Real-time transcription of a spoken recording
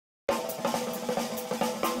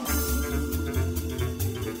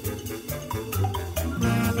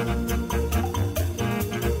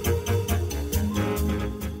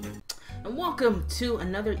welcome to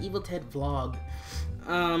another Evil Ted vlog.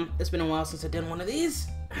 It's been a while since I've done one of these.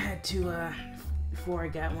 I had to, before I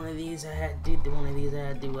got one of these, I had to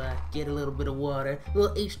get a little bit of water, a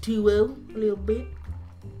little H2O, a little bit.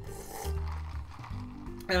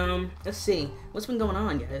 Let's see, what's been going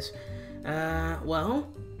on, guys?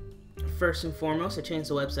 Well, first and foremost, I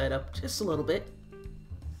changed the website up just a little bit,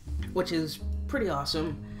 which is pretty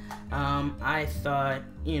awesome. I thought,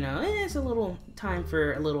 it's a little time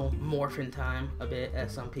for a little morphin time, a bit,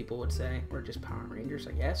 as some people would say, or just Power Rangers,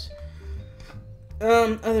 I guess.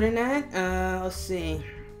 Other than that, let's see.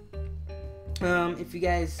 If you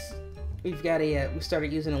guys, we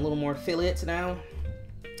started using a little more affiliates now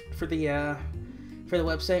for the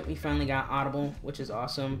website. We finally got Audible, which is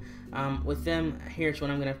awesome. With them, here's what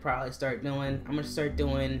I'm gonna probably start doing. I'm gonna start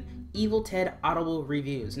doing Evil Ted Audible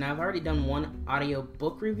reviews. Now, I've already done one audio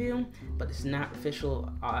book review, but it's not official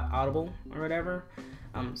Audible or whatever.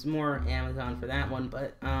 It's more Amazon for that one,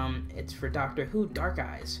 but it's for Doctor Who Dark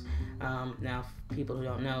Eyes. Now, for people who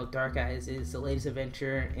don't know, Dark Eyes is the latest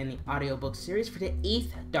adventure in the audiobook series for the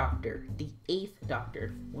 8th Doctor. The 8th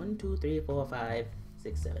Doctor. 1, 2, 3, 4, 5,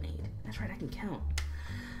 6, 7, 8. That's right, I can count.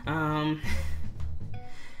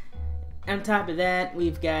 On top of that,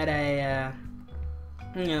 we've got a...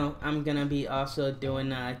 I'm gonna be also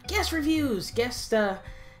doing guest reviews, guest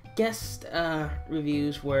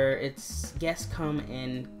reviews where it's guests come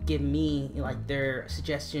and give me like their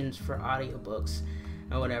suggestions for audiobooks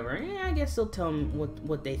or whatever. Yeah, I guess they'll tell them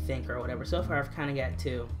what they think or whatever. So far, I've kind of got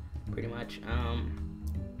two, pretty much.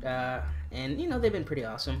 And they've been pretty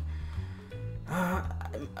awesome.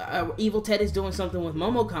 Evil Ted is doing something with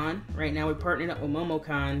MomoCon right now. We partnered up with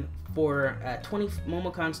MomoCon for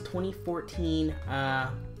MomoCon's 2014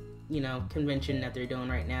 convention that they're doing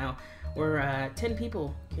right now, where 10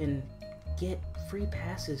 people can get free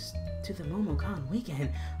passes to the MomoCon weekend.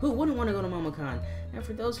 Who wouldn't want to go to MomoCon? And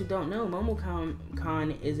for those who don't know, MomoCon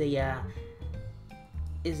is a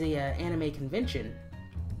anime convention,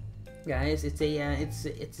 guys. It's the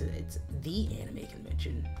anime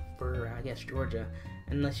convention for I guess Georgia,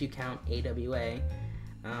 unless you count AWA.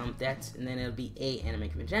 And then it'll be a anime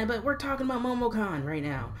convention. But we're talking about MomoCon right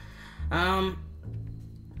now.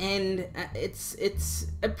 And it's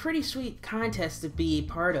a pretty sweet contest to be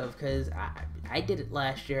part of, because I did it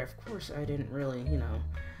last year. Of course, I didn't really,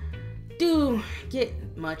 do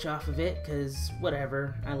get much off of it, because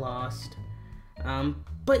whatever, I lost.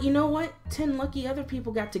 But you know what? 10 lucky other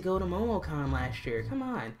people got to go to MomoCon last year. Come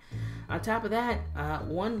on. On top of that,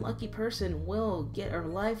 one lucky person will get a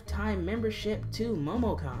lifetime membership to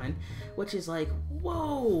MomoCon, which is like,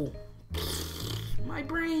 whoa, my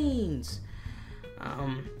brains.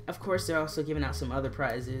 Of course, they're also giving out some other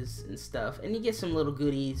prizes and stuff, and you get some little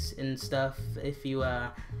goodies and stuff if you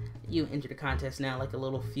enter the contest now, like a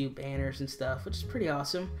little few banners and stuff, which is pretty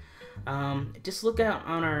awesome. Just look out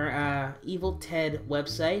on our Evil Ted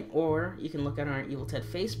website, or you can look out on our Evil Ted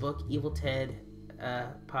Facebook, Evil Ted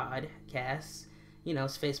Podcasts.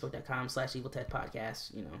 It's facebook.com/Evil Ted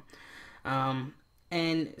Podcasts.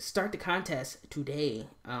 And start the contest today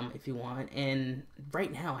if you want. And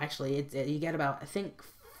right now, actually, you got about, I think,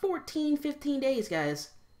 15 days,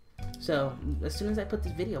 guys. So as soon as I put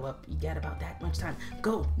this video up, you got about that much time.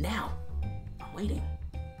 Go now. I'm waiting.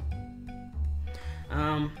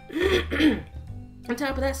 On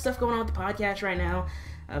top of that, stuff going on with the podcast right now.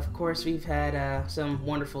 Of course, we've had some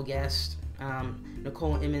wonderful guests.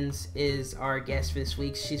 Nicole Emmons is our guest for this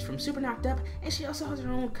week. She's from Super Knocked Up, and she also has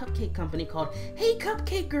her own cupcake company called Hey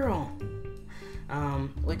Cupcake Girl.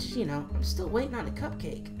 Which, I'm still waiting on the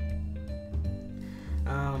cupcake.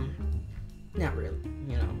 Not really,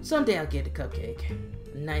 Someday I'll get a cupcake.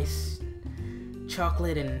 A nice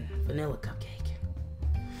chocolate and vanilla cupcake.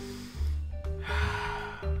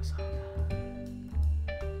 So,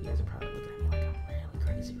 you guys are probably looking at me like I'm really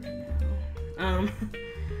crazy right now.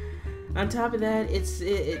 On top of that,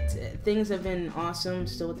 things have been awesome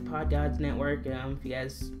still with the Pod Gods Network. If you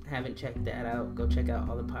guys haven't checked that out, go check out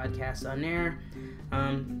all the podcasts on there.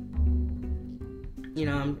 I'm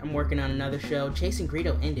working on another show. Chasing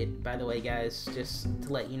Greedo ended, by the way, guys, just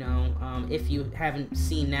to let you know. If you haven't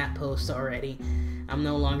seen that post already, I'm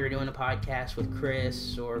no longer doing a podcast with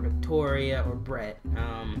Chris or Victoria or Brett.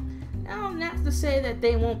 Now, not to say that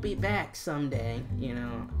they won't be back someday,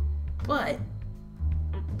 but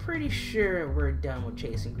I'm pretty sure we're done with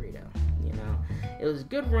Chasing Greedo. It was a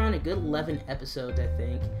good run, a good 11 episodes, I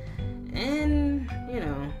think, and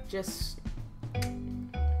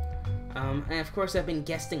and of course, I've been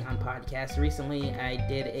guesting on podcasts. Recently, I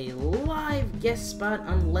did a live guest spot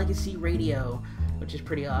on Legacy Radio, which is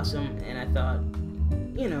pretty awesome, and I thought,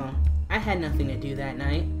 I had nothing to do that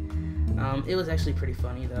night. It was actually pretty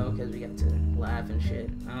funny though, because we got to laugh and shit.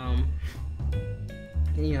 And,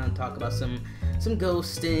 you know, talk about some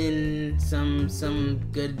ghosting, some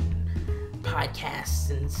good podcasts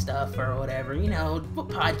and stuff or whatever. You know what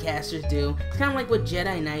podcasters do. It's kind of like what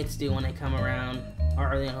Jedi Knights do when they come around,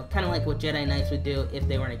 or you know, kind of like what Jedi Knights would do if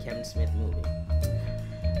they were in a Kevin Smith movie.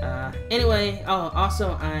 Anyway,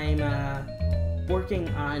 also I'm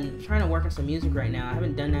trying to work on some music right now. I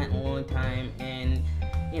haven't done that in a long time, and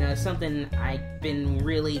you know, it's something I've been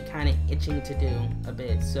really kind of itching to do a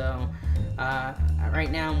bit. So right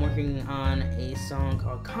now I'm working on a song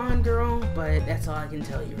called Con Girl, but that's all I can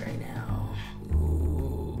tell you right now.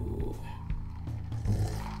 Ooh.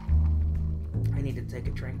 I need to take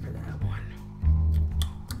a drink for that one.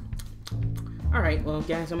 Alright, well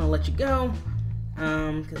guys, I'm gonna let you go,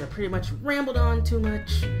 because I pretty much rambled on too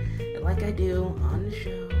much, like I do on the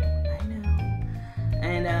show, I know.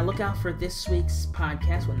 And look out for this week's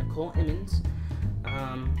podcast with Nicole Emmons.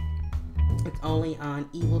 It's only on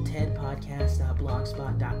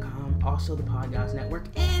eviltedpodcast.blogspot.com, also the Podgods Network,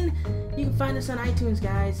 and you can find us on iTunes,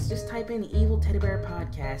 guys. Just type in Evil Teddy Bear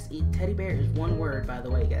Podcast. Teddy Bear is one word, by the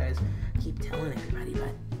way, guys. I keep telling everybody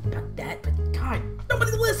about that, but God,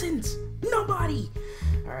 nobody listens! Nobody!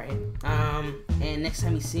 Alright, and next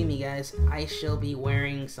time you see me, guys, I shall be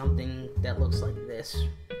wearing something that looks like this.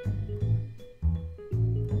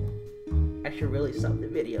 I should really stop the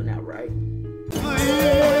video now, right?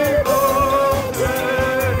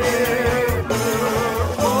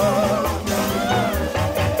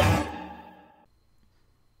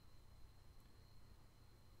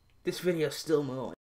 This video's still moving.